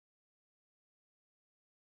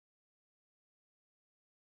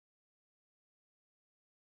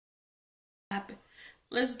Popping.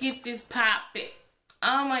 Let's get this popping.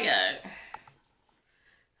 Oh my god. I'm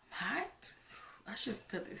hot. I should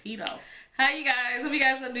cut this heat off. Hi you guys. Hope you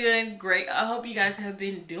guys are doing great. I hope you guys have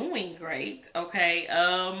been doing great. Okay.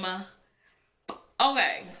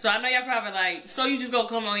 Okay. So I know y'all probably like, so you just gonna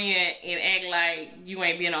come on here and act like you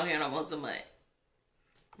ain't been on here in almost a month.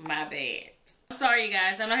 My bad. I'm sorry you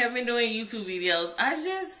guys. I know I haven't been doing YouTube videos. I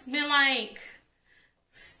just been like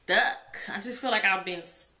stuck. I just feel like I've been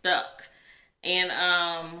stuck. And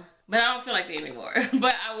but I don't feel like that anymore.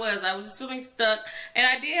 But I was just feeling stuck. And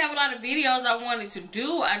I did have a lot of videos I wanted to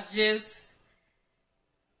do. I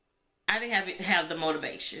didn't have the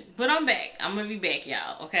motivation. But I'm back. I'm gonna be back,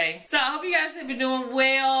 y'all. Okay. So I hope you guys have been doing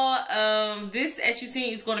well. This, as you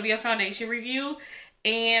see, is gonna be a foundation review.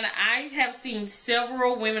 And I have seen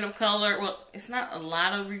several women of color. Well, it's not a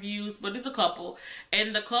lot of reviews, but it's a couple.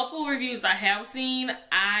 And the couple reviews I have seen,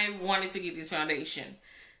 I wanted to get this foundation.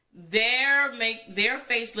 Their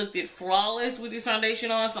face looked flawless with this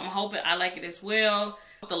foundation on, so I'm hoping I like it as well.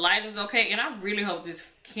 The lighting's okay, and I really hope this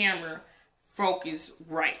camera focus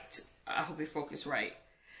right. I hope it focus right.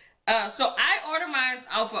 So I ordered mine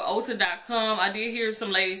off of Ulta.com. I did hear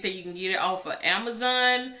some ladies say you can get it off of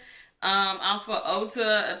Amazon. Off of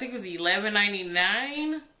Ulta, I think it was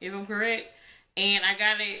 $11.99, if I'm correct. And I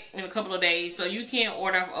got it in a couple of days, so you can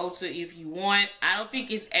order off Ulta if you want. I don't think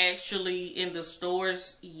it's actually in the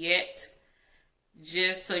stores yet,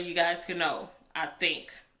 just so you guys can know. I think.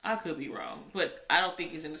 I could be wrong, but I don't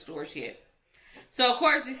think it's in the stores yet. So, of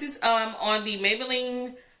course, this is on the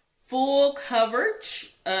Maybelline Full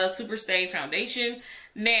Coverage Superstay Foundation.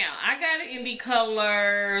 Now, I got it in the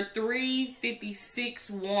color 356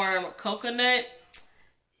 Warm Coconut.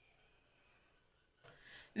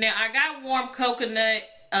 Now, I got Warm Coconut,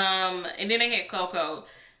 and then they had Cocoa.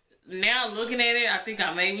 Now, looking at it, I think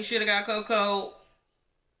I maybe should have got Cocoa.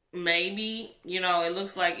 Maybe. You know, it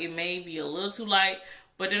looks like it may be a little too light.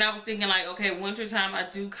 But then I was thinking, like, okay, wintertime, I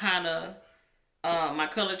do kind of, my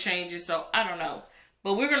color changes. So, I don't know.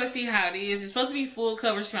 But we're going to see how it is. It's supposed to be full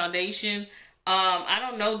coverage foundation. I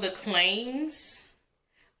don't know the claims.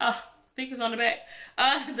 I think it's on the back.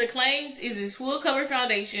 The claims is this full coverage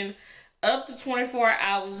foundation. Up to 24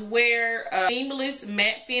 hours wear, seamless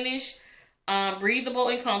matte finish, breathable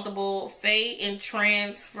and comfortable, fade and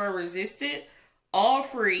transfer resistant, all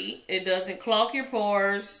free. It doesn't clog your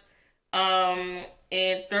pores, and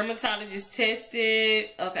Dermatologist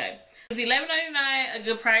tested. Okay, it's $11.99, a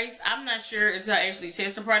good price. I'm not sure until I actually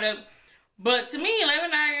test the product, but to me,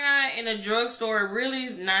 $11.99 in a drugstore really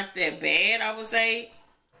is not that bad, I would say.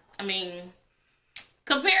 I mean,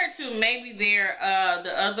 compared to maybe their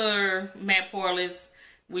the other matte poreless,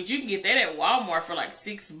 which you can get that at Walmart for like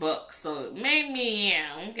 $6. So maybe,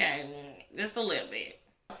 yeah, okay, just a little bit.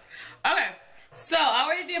 Okay, so I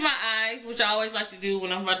already did my eyes, which I always like to do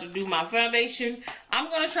when I'm about to do my foundation. I'm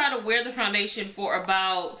gonna try to wear the foundation for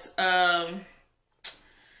about I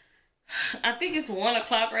think it's 1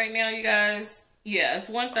 o'clock right now, you guys. Yeah, it's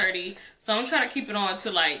 1:30. So I'm trying to keep it on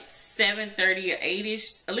to like 7:30 or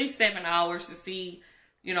 8ish, at least 7 hours to see,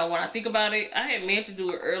 you know, when I think about it. I had meant to do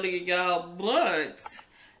it earlier, y'all, but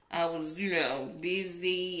I was, you know,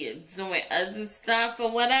 busy and doing other stuff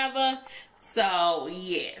or whatever. So,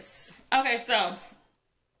 yes. Okay, so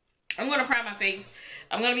I'm going to prime my face.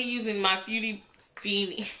 I'm going to be using my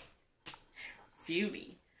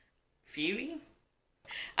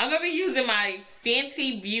I'm going to be using my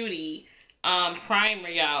Fenty Beauty primer,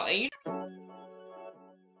 y'all. And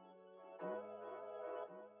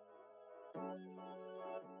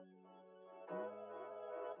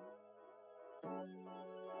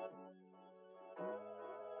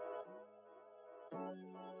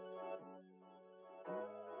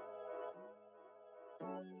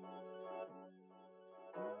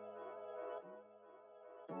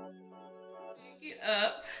it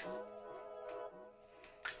up,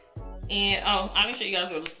 and oh, I can show you guys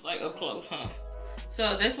what it looks like up close, huh?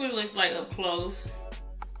 So that's what it looks like up close.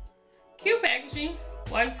 Cute packaging,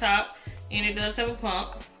 white top, and it does have a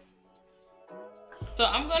pump. So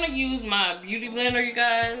I'm gonna use my beauty blender, you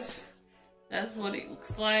guys. That's what it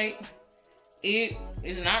looks like. It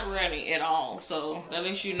is not running at all, so that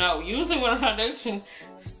lets you know. Usually when a foundation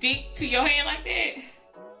stick to your hand like that,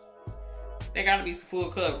 they gotta be full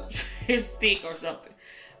coverage. It's thick or something.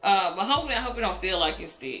 But hopefully, I hope it don't feel like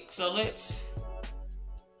it's thick. So let's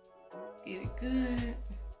get it good.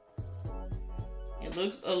 It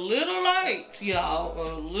looks a little light, y'all.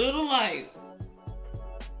 A little light.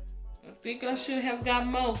 I think I should have got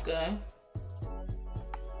mocha.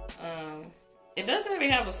 It doesn't really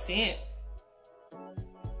have a scent.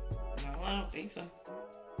 No, I don't think so.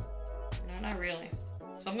 No, not really.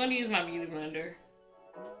 So I'm gonna use my beauty blender.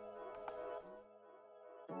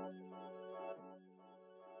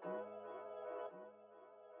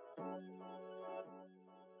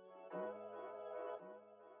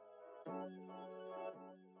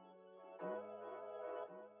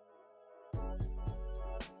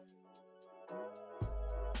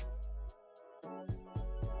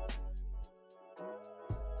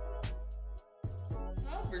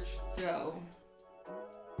 Coverage though.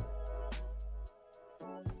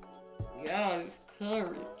 Y'all,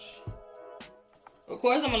 coverage. Of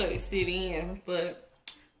course, I'm gonna let it sit in, but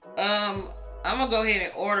I'm gonna go ahead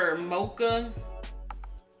and order mocha.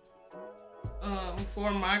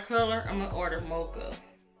 For my color, I'm gonna order mocha.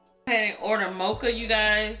 Go ahead and order mocha, you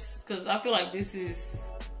guys, because I feel like this is.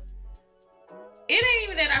 It ain't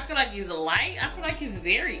even that I feel like it's light. I feel like it's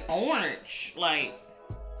very orange. Like,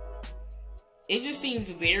 it just seems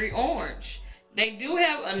very orange. They do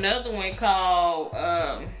have another one called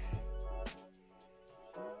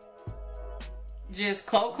just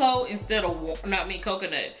cocoa instead of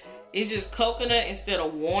coconut. It's just coconut instead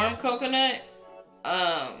of warm coconut.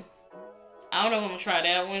 I don't know if I'm gonna try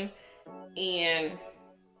that one and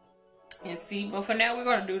see, but for now we're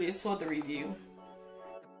gonna do this for the review.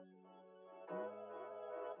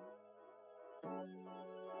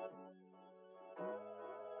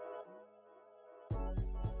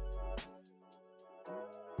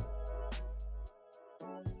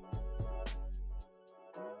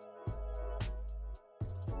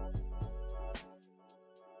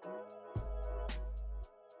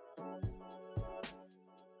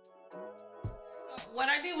 What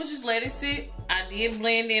I did was just let it sit. I did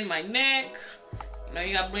blend in my neck. You know,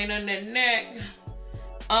 you got blend in the neck.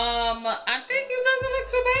 I think it doesn't look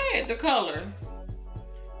so bad, the color.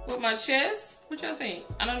 With my chest, what y'all think?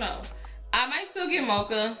 I don't know. I might still get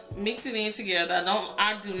mocha, mix it in together.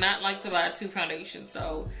 I do not like to buy two foundations,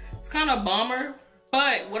 so it's kind of a bummer.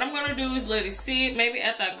 But what I'm gonna do is let it sit. Maybe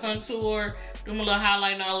after I contour, do my little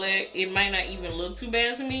highlight and all that, it might not even look too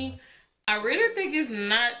bad to me. I really think it's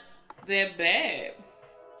not that bad.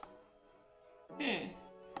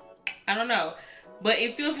 I don't know, but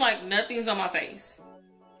it feels like nothing's on my face.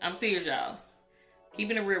 I'm serious, y'all.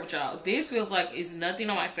 Keeping it real with y'all. This feels like it's nothing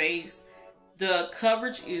on my face. The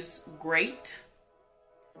coverage is great.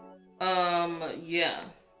 Yeah,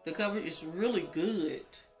 the coverage is really good.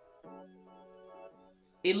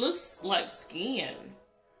 It looks like skin.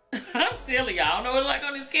 I'm silly, y'all. I don't know what it looks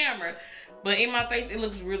like on this camera, but in my face, it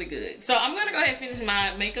looks really good. So I'm gonna go ahead and finish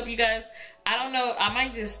my makeup, you guys. I don't know, I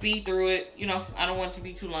might just speed through it. You know, I don't want it to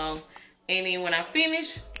be too long. And then when I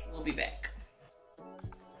finish, we'll be back.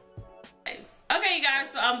 Okay, you guys,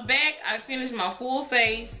 so I'm back. I finished my full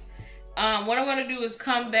face. What I'm gonna do is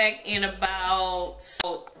come back in about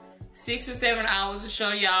 6 or 7 hours to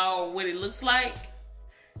show y'all what it looks like.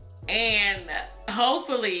 And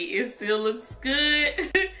hopefully it still looks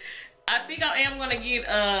good. I think I am gonna get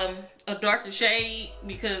a darker shade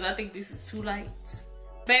because I think this is too light.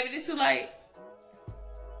 Baby, this too light.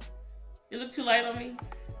 It look too light on me.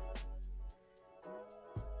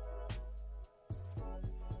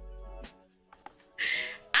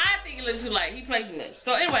 I think it looks too light. He plays too much.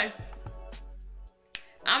 So anyway,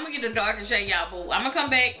 I'm gonna get a darker shade, y'all. But I'm gonna come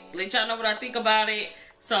back, let y'all know what I think about it.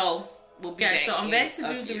 So we'll be back. So I'm back to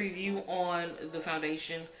do the review on the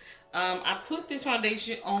foundation. I put this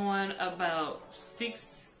foundation on about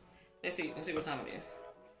 6. Let's see what time it is.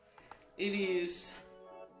 It is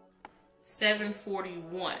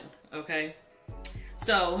 7:41. Okay.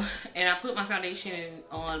 So, and I put my foundation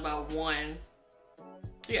on about 1.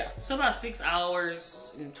 Yeah, so about 6 hours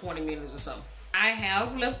and 20 minutes or so. I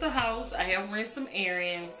have left the house. I have ran some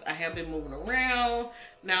errands. I have been moving around.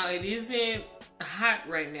 Now it isn't hot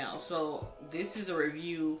right now, so this is a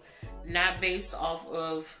review not based off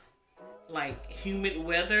of like humid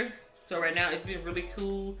weather. So right now it's been really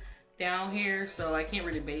cool down here, so I can't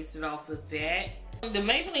really base it off of that. The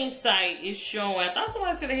Maybelline site is showing, I thought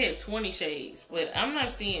somebody said they had 20 shades, but I'm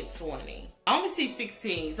not seeing 20. I only see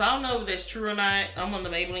 16, so I don't know if that's true or not. I'm on the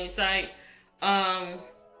Maybelline site.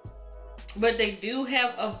 But they do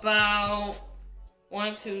have about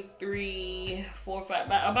 1, 2, 3, 4, 5,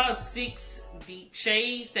 about 6 deep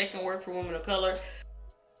shades that can work for women of color.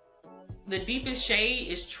 The deepest shade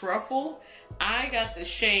is Truffle. I got the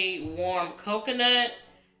shade Warm Coconut.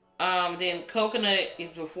 Then Coconut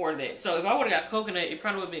is before that. So if I would have got Coconut, it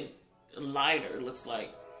probably would have been lighter, it looks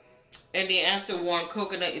like. And then after Warm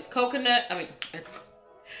Coconut is Coconut.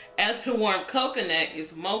 After Warm Coconut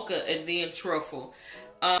is Mocha and then Truffle.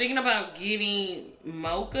 Thinking about getting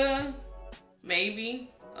Mocha,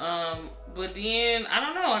 maybe. But then, I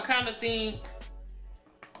don't know. I kind of think,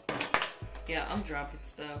 yeah, I'm dropping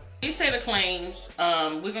stuff. So it say the claims.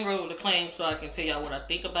 We're gonna go with the claims so I can tell y'all what I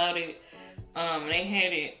think about it. They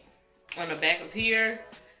had it on the back of here.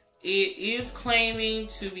 It is claiming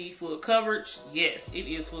to be full coverage. Yes, it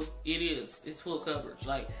is full. It is. It's full coverage.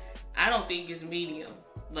 Like, I don't think it's medium.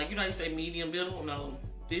 Like, you know, you say medium build. No,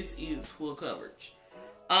 this is full coverage.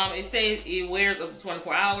 It says it wears up to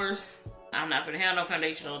 24 hours. I'm not gonna have no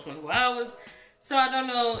foundation on 24 hours, so I don't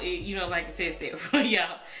know, you know, if I can test that for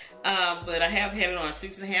y'all. But I have had it on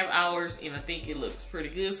 6.5 hours, and I think it looks pretty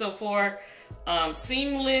good so far.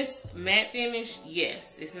 Seamless matte finish.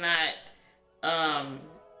 Yes, it's not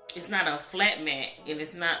a flat matte, and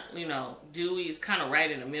it's not, you know, dewy. It's kind of right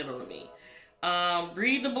in the middle to me.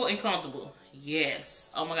 Breathable and comfortable. Yes.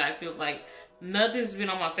 Oh my god, I feel like nothing's been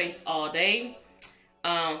on my face all day.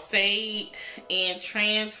 Fade and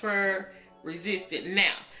transfer resistant.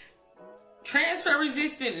 Now, transfer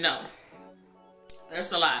resistant, no.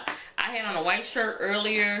 That's a lie. I had on a white shirt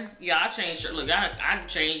earlier. Yeah, I changed shirt. Look, I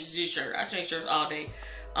changed this shirt. I changed shirts all day.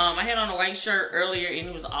 I had on a white shirt earlier, and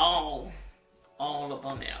it was all up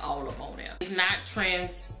on there. All up on there. It's not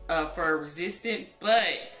transfer resistant,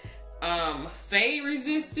 but fade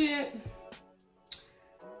resistant.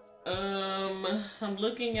 I'm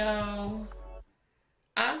looking, y'all.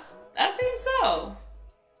 I think so.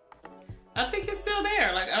 I think it's still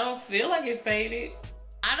there. Like, I don't feel like it faded.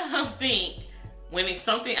 I don't think, when it's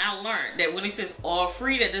something I learned, that when it says oil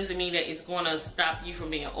free, that doesn't mean that it's going to stop you from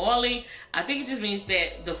being oily. I think it just means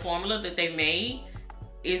that the formula that they made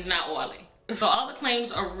is not oily. So all the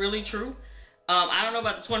claims are really true. I don't know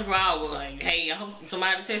about the 24-hour. Like, hey, I hope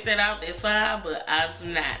somebody test that out. That's fine, but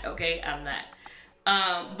I'm not. Okay, I'm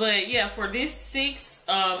not. But yeah, for this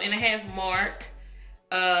 6.5 mark,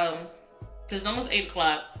 it's almost 8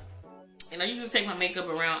 o'clock, and I usually take my makeup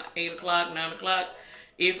around 8 o'clock, 9 o'clock.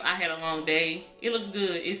 If I had a long day, it looks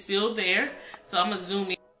good. It's still there, so I'm gonna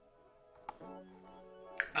zoom in.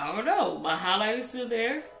 I don't know. My highlight is still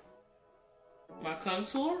there. My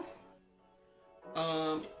contour.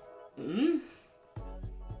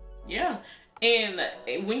 Yeah.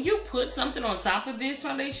 And when you put something on top of this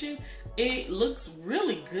foundation, it looks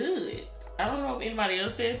really good. I don't know if anybody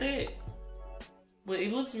else said that, but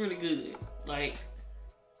it looks really good. Like,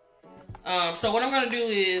 so what I'm gonna do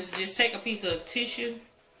is just take a piece of tissue,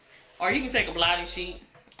 or you can take a blotting sheet.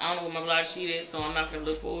 I don't know where my blotting sheet is, so I'm not gonna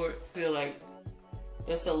look for it. I feel like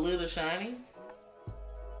it's a little shiny,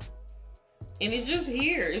 and it's just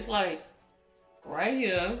here. It's like right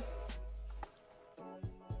here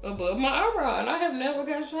above my eyebrow, and I have never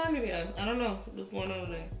got shiny there. I don't know what's going on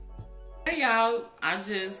there. Hey y'all, that's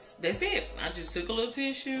it. I just took a little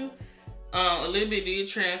tissue. A little bit did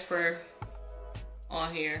transfer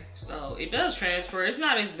on here, so it does transfer. It's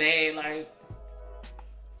not as bad. Like,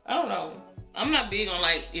 I don't know. I'm not big on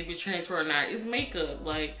like if it's transfer or not. It's makeup.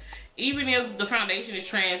 Like, even if the foundation is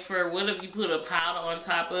transfer, what if you put a powder on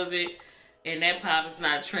top of it and that powder's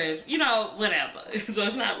not you know, whatever. So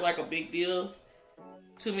it's not like a big deal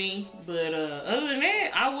to me. But other than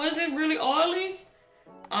that, I wasn't really oily.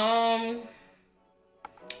 I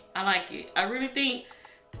like it. I really think,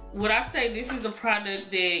 would I say this is a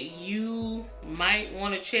product that you might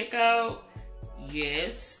want to check out?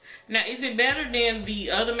 Yes. Now, is it better than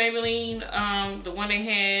the other Maybelline, the one they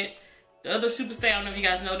had, the other Superstay? I don't know if you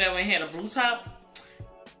guys know that one had a blue top.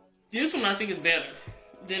 This one I think is better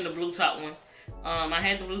than the blue top one. I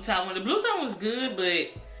had the blue top one. The blue top one was good,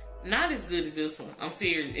 but not as good as this one. I'm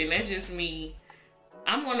serious, and that's just me.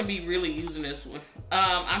 I'm going to be really using this one.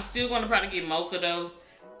 I'm still going to probably get mocha though.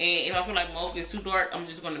 And if I feel like mocha is too dark, I'm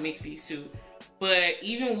just going to mix these two. But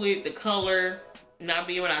even with the color not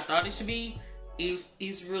being what I thought it should be,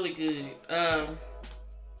 it's really good.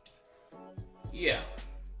 Yeah.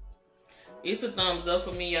 It's a thumbs up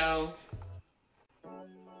for me, y'all.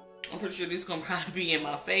 I'm pretty sure this is going to probably be in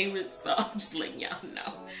my favorites. So I'm just letting y'all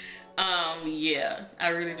know. Yeah. I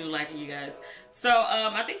really do like it, you guys. So,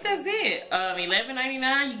 I think that's it.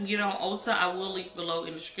 $11.99. You can get it on Ulta. I will link below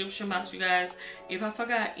in the description box, you guys. If I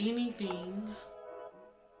forgot anything,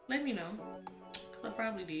 let me know. Because I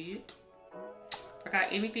probably did. Forgot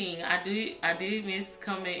anything. I did miss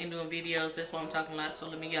coming and doing videos. That's why I'm talking a lot. So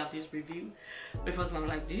let me get out this review. Before somebody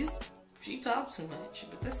like, she talks too much.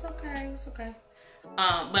 But that's okay. It's okay.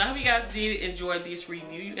 But I hope you guys did enjoy this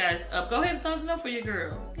review. You guys, go ahead and thumbs it up for your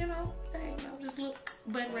girl. You know, hey, just a little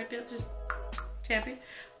button right there. Just tap it.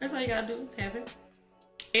 That's all you gotta do. Tap it.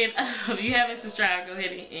 And if you haven't subscribed, go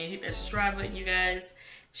ahead and hit that subscribe button, you guys.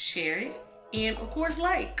 Share it. And of course,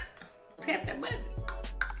 like. Tap that button.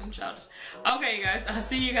 I'm childish. Okay, guys. I'll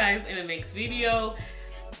see you guys in the next video.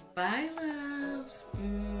 Bye, loves.